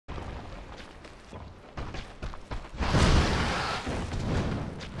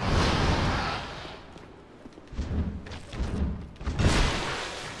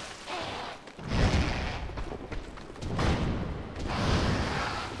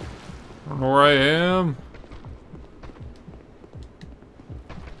don't know where I am.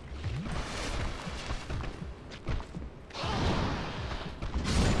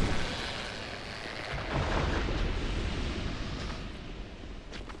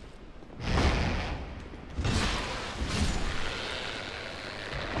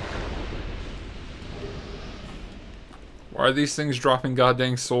 Why are these things dropping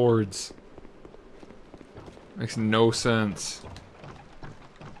goddamn swords? Makes no sense.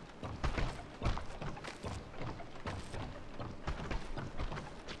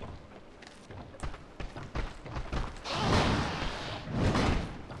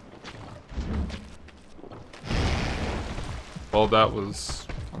 Well, that was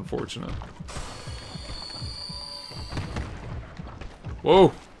unfortunate.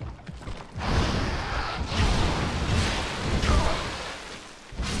 Whoa!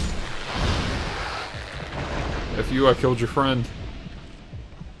 If you, I killed your friend.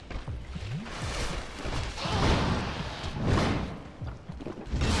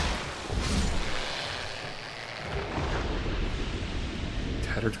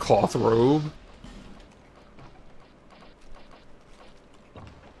 Tattered cloth robe?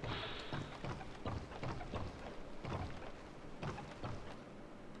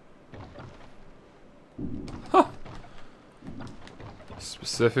 Huh.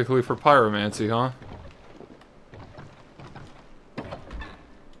 Specifically for pyromancy, huh?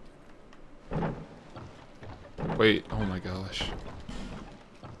 Wait, oh my gosh.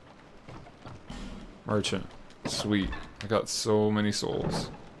 Merchant. Sweet. I got so many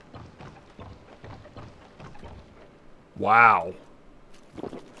souls. Wow.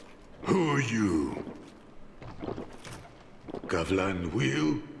 Who are you? Gavlan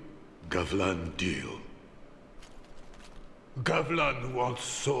wheel, Gavlan deal. Gavlan wants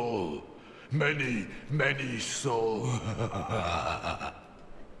soul. Many, many soul.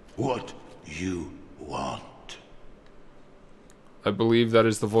 What you want? I believe that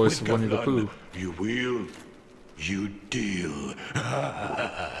is the voice of Winnie the Pooh. You wheel, you deal.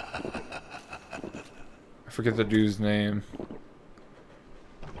 I forget the dude's name.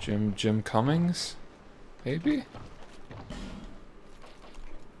 Jim Cummings? Maybe?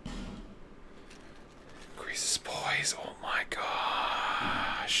 Increases poise, oh my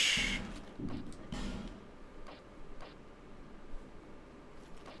gosh.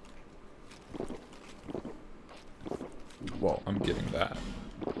 Well, I'm getting that.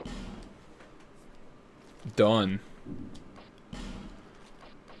 Done.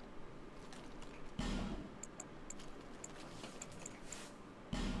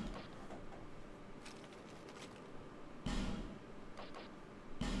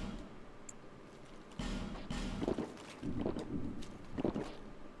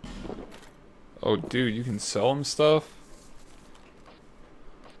 Oh, dude, you can sell him stuff?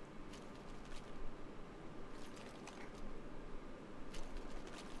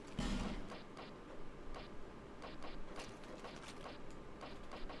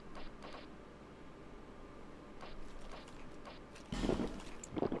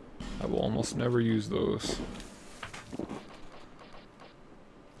 I will almost never use those.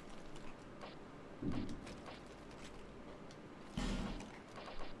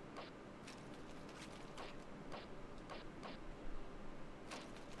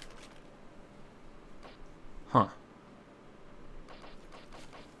 Huh.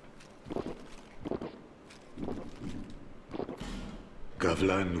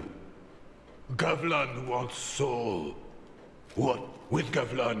 Gavlan wants soul. What with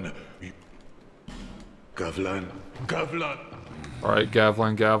Gavlan? Gavlan. Alright,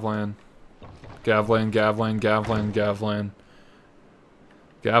 Gavlan.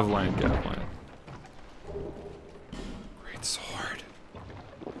 Great sword.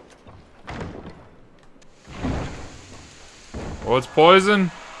 Oh, it's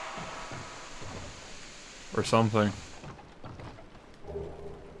poison? Or something.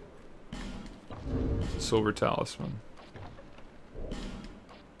 Silver talisman.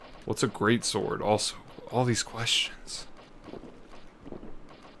 What's a great sword? Also, all these questions.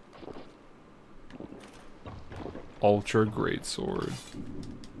 Ultra great sword.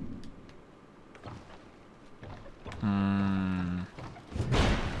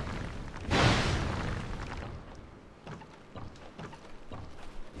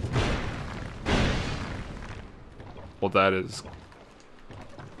 Well, that is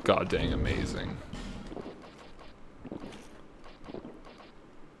god dang amazing.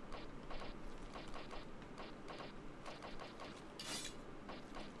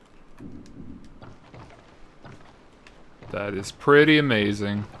 That is pretty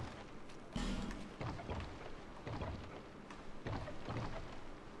amazing.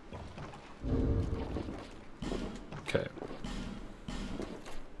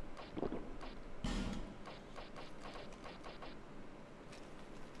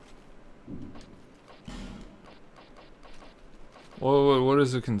 what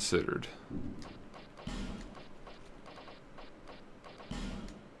is it considered?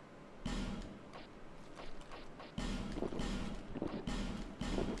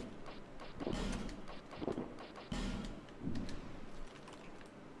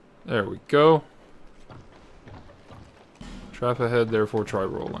 There we go. Trap ahead, therefore try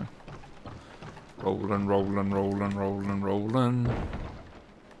rolling. Rolling, rolling, rolling, rolling, rolling.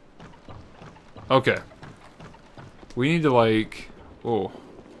 Okay. We need to like... Oh.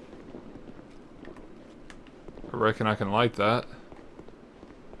 I reckon I can light that.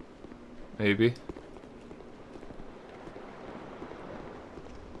 Maybe.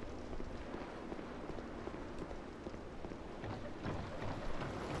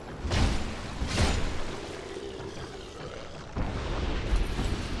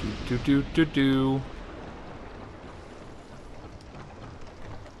 Do do do do.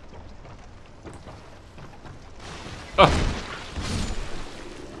 Ah.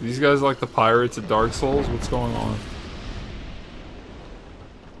 These guys like the pirates at Dark Souls? What's going on?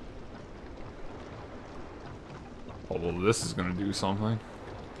 Oh, well, this is gonna do something.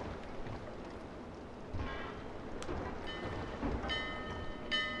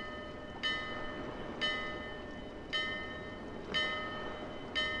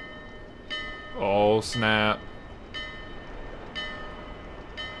 Oh, snap.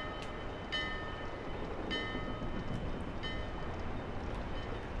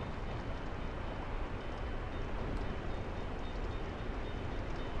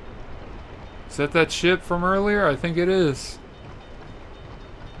 Is that that ship from earlier? I think it is.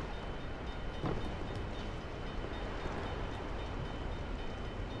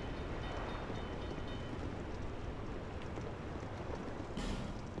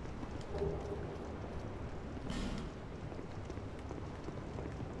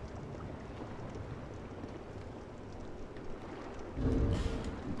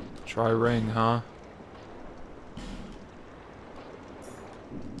 Try ring, huh?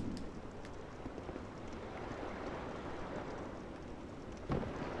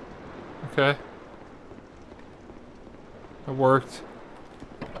 Okay. It worked.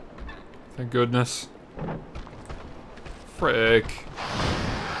 Thank goodness. Frick.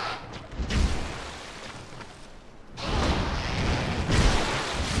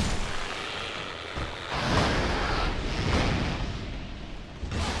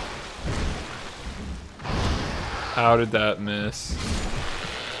 How did that miss?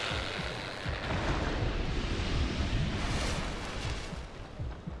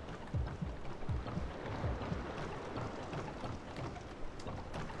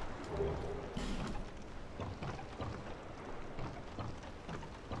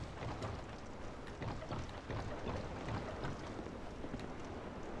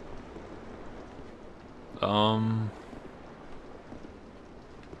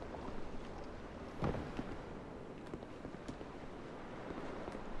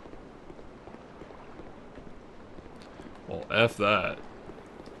 Well, F that.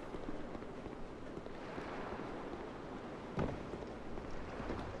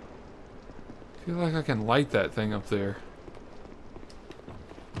 I feel like I can light that thing up there.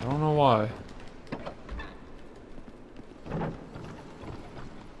 I don't know why.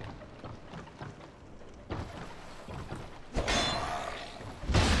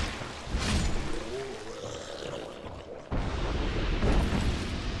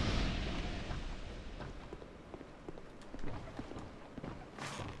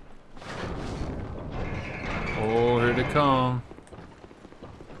 Oh, here they come.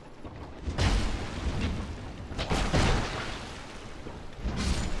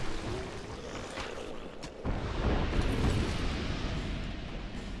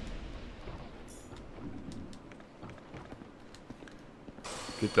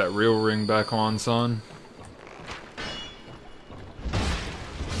 Get that real ring back on, son.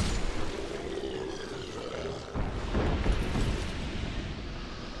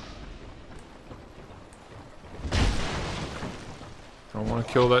 Don't want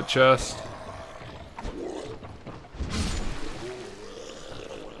to kill that chest.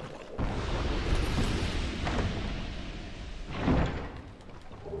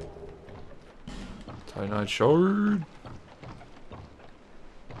 Titanite shard.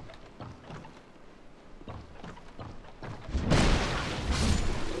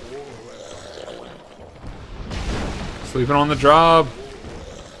 Sleeping on the job.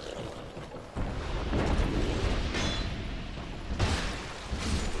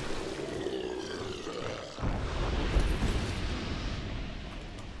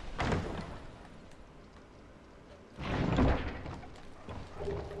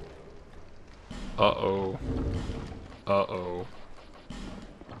 Uh-oh. Uh-oh.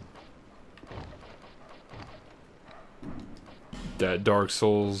 that Dark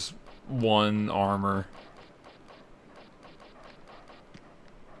Souls 1 armor.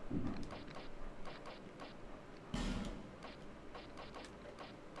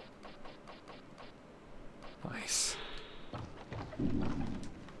 Nice.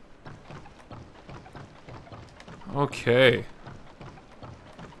 Okay.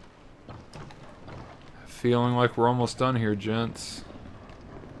 Feeling like we're almost done here, gents.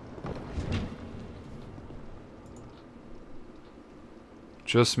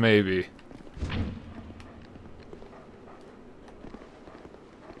 Just maybe.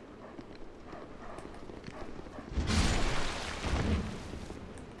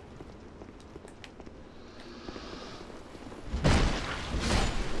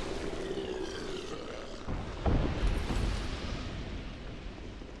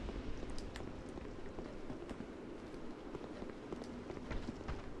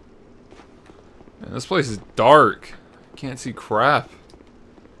 Man, this place is dark. Can't see crap.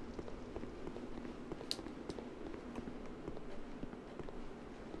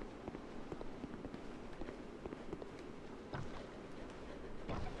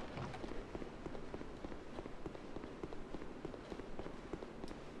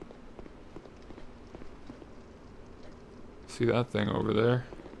 See that thing over there?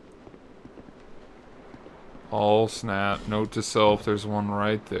 Oh snap. Note to self, there's one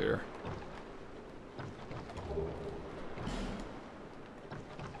right there.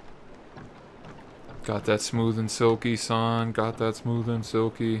 Got that smooth and silky, son. Got that smooth and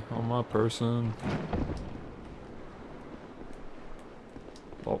silky on my person.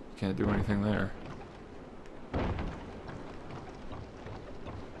 Oh, can't do anything there.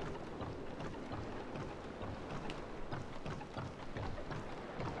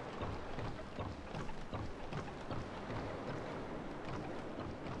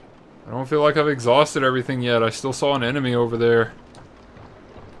 I don't feel like I've exhausted everything yet. I still saw an enemy over there.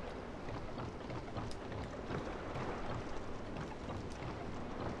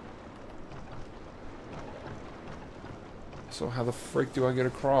 So how the frick do I get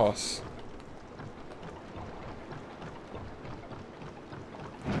across?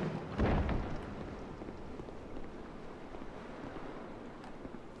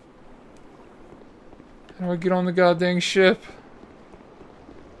 How do I get on the goddamn ship?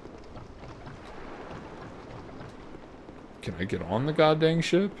 Can I get on the goddamn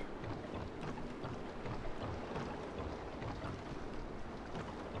ship?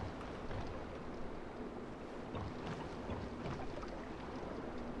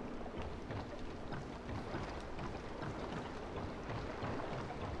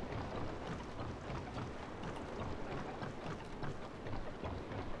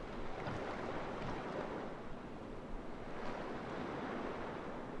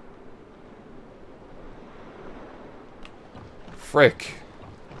 Frick.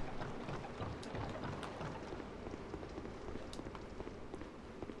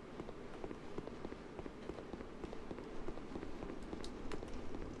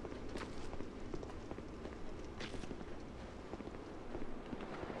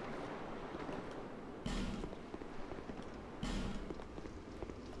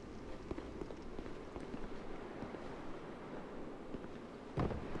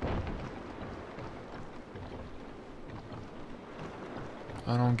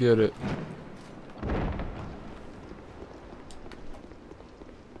 I don't get it.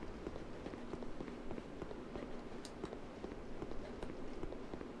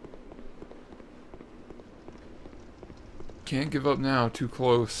 Can't give up now, too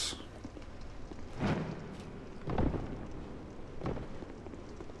close.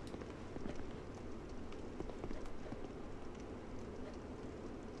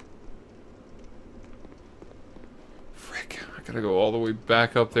 I gotta go all the way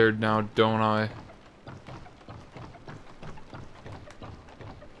back up there now, don't I?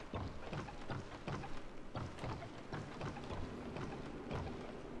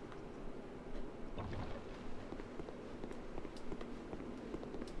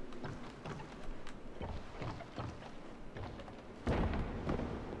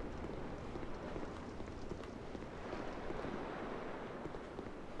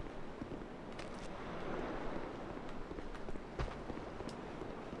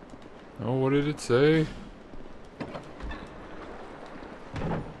 Oh, what did it say?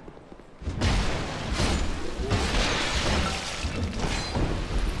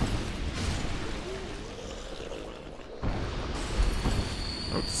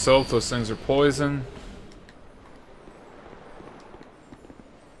 Note to self, those things are poison.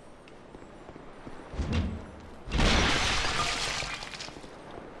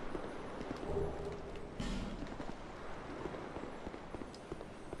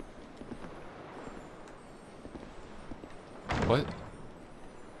 What?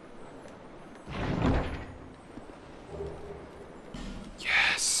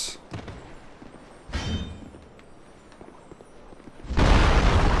 Yes.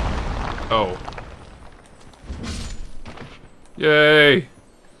 Oh. Yay.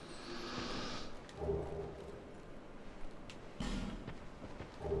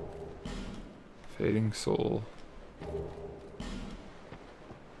 Fading soul.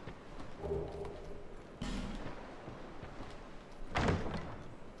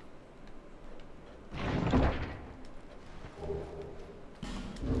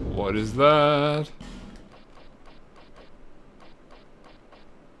 What is that?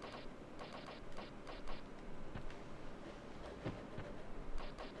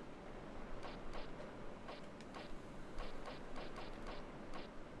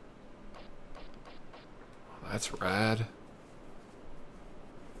 That's rad.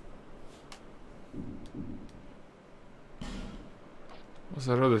 What's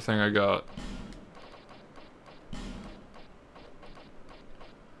that other thing I got?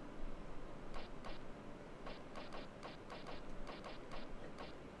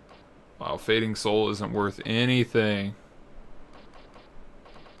 Wow, Fading Soul isn't worth anything.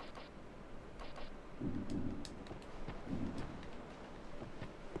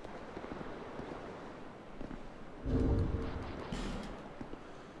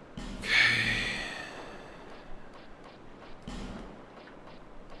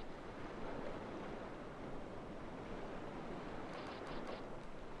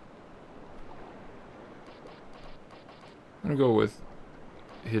 I'm gonna go with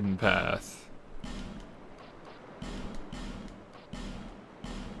Hidden Path.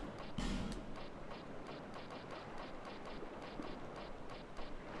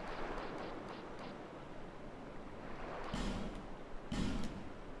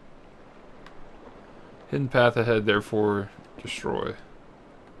 Hidden path ahead, therefore destroy.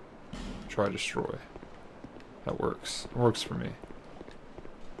 Try destroy. That works. It works for me.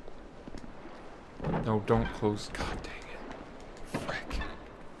 No, don't close. God dang it. Frick.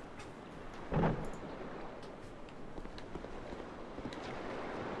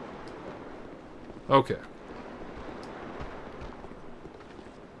 Okay.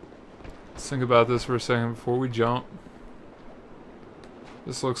 Let's think about this for a second before we jump.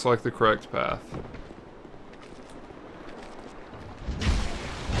 This looks like the correct path.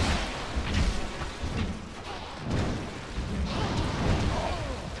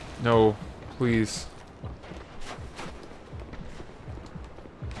 No, please.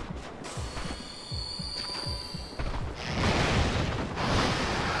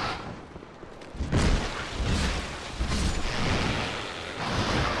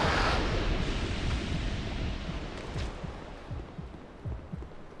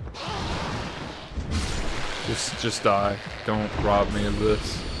 Just die. Don't rob me of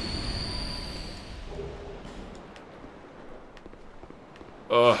this.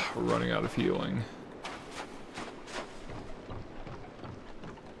 Ugh, we're running out of healing.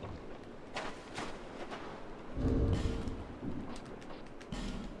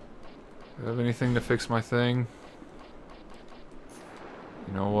 Do I have anything to fix my thing?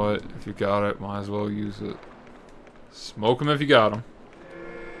 You know what? If you got it, might as well use it. Smoke them if you got them.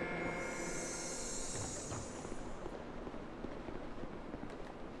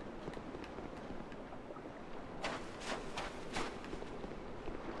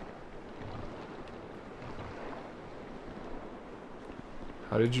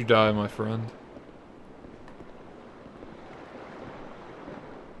 How did you die, my friend?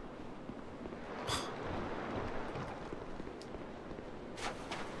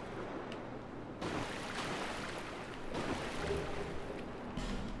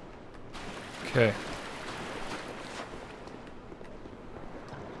 Okay.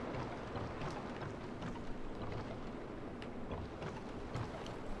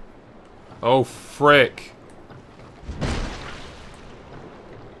 Oh, frick.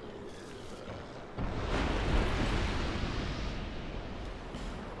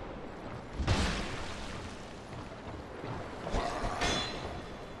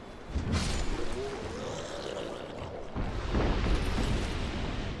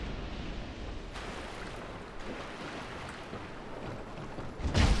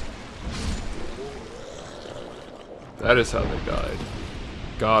 That is how they died.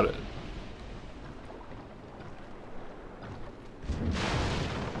 Got it.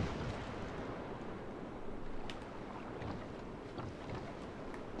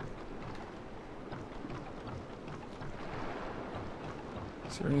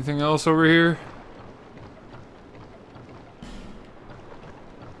 Is there anything else over here?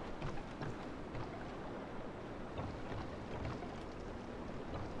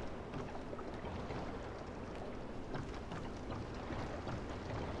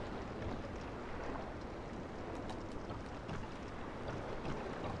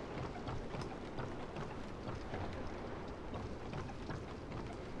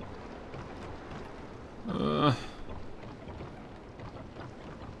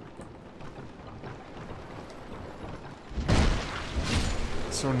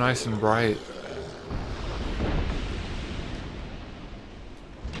 So nice and bright.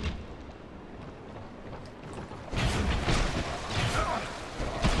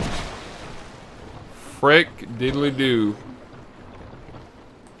 Frick diddly do.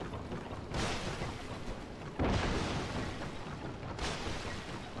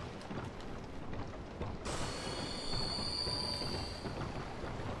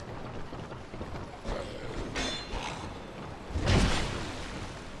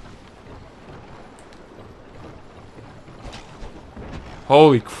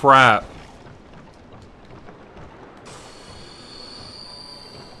 Holy crap.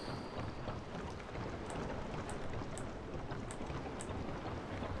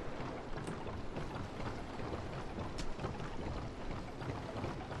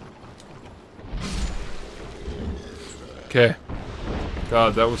 Okay.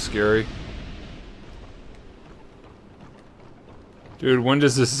 God, that was scary. Dude, when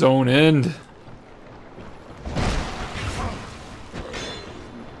does this zone end?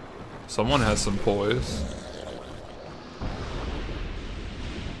 Someone has some poise.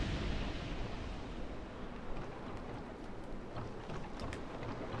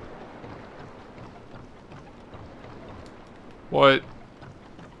 What?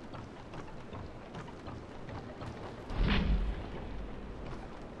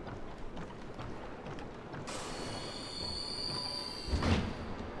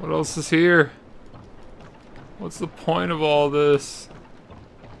 What else is here? What's the point of all this?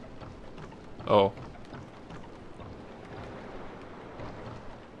 Oh.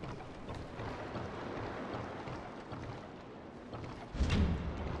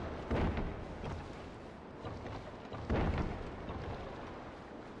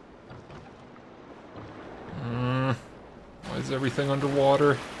 Why is everything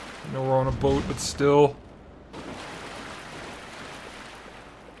underwater? I know we're on a boat, but still.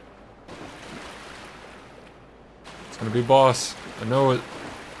 It's gonna be a boss. I know it.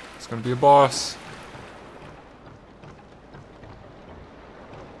 It's gonna be a boss.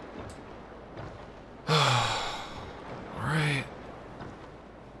 Alright.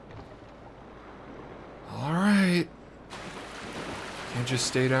 Alright. Can't just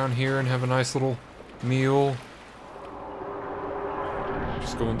stay down here and have a nice little meal.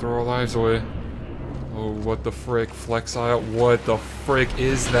 Just going through our lives away. Oh, what the frick? Flex Isle? What the frick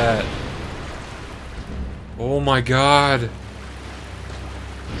is that? Oh my god.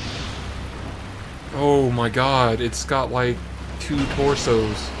 Oh my god, it's got like 2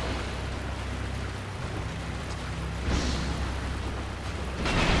 torsos.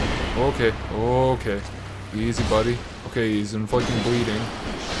 Okay, okay. Easy, buddy. Okay, he's inflicting bleeding.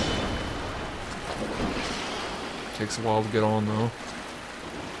 Takes a while to get on, though.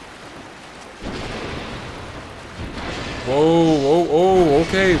 Whoa, whoa, oh,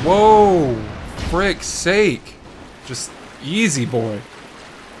 okay, whoa! Frick's sake! Just easy, boy.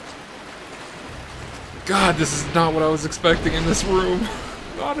 God, this is not what I was expecting in this room.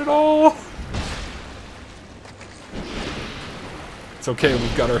 Not at all. It's okay,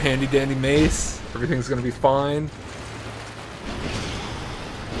 we've got our handy-dandy mace. Everything's gonna be fine.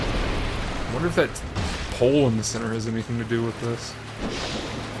 I wonder if that hole in the center has anything to do with this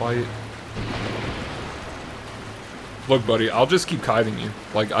fight. Look, buddy, I'll just keep kiting you.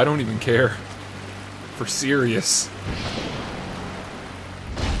 Like, I don't even care. For serious.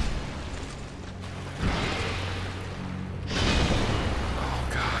 Oh,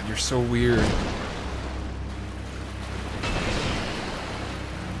 God, you're so weird.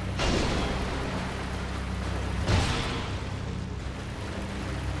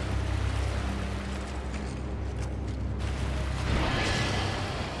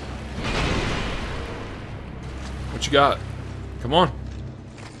 What you got? Come on.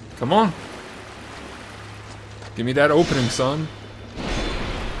 Come on. Give me that opening, son.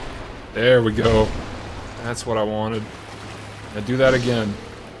 There we go. That's what I wanted. Now do that again.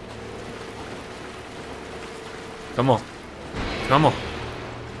 Come on. Come on.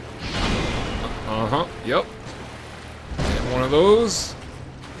 Uh-huh. Yep. And one of those.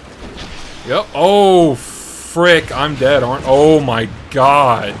 Yep. Oh, frick. I'm dead, aren't... Oh, my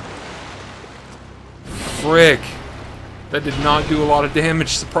God. Frick. That did not do a lot of damage,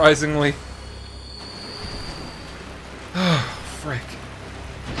 surprisingly. Frick.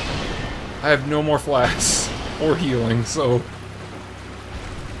 I have no more flasks or healing, so...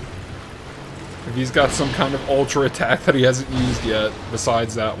 If he's got some kind of ultra attack that he hasn't used yet,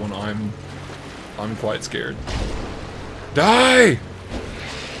 besides that one, I'm quite scared. Die!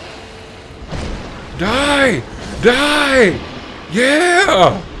 Die! Die!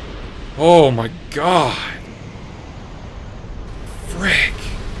 Yeah! Oh my god! Frick!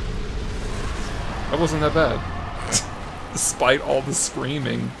 That wasn't that bad. Despite all the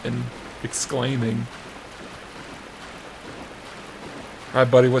screaming and exclaiming. Alright,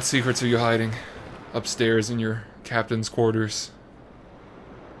 buddy, what secrets are you hiding? Upstairs in your captain's quarters.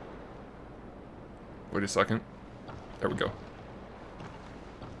 Wait a second. There we go.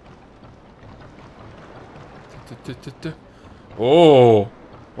 Oh!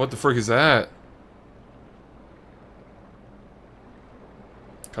 What the frick is that?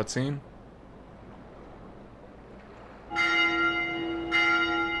 Cutscene?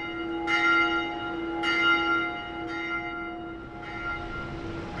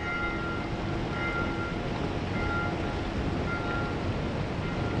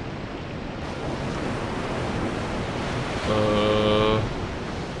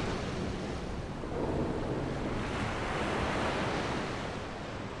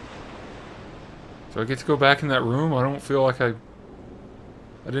 Do I get to go back in that room? I don't feel like I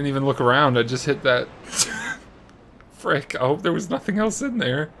didn't even look around. I just hit that. Frick, I hope there was nothing else in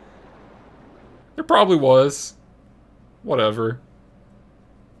there. There probably was. Whatever.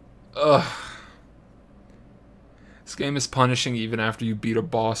 Ugh. This game is punishing even after you beat a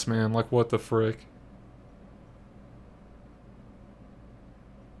boss, man. Like, what the frick?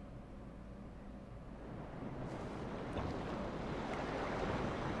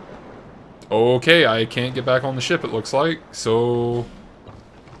 Okay, I can't get back on the ship, it looks like. So...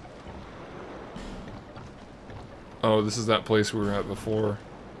 Oh, this is that place we were at before.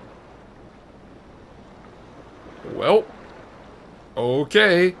 Well.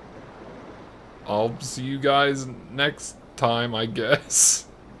 Okay. I'll see you guys next time, I guess.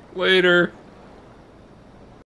 Later.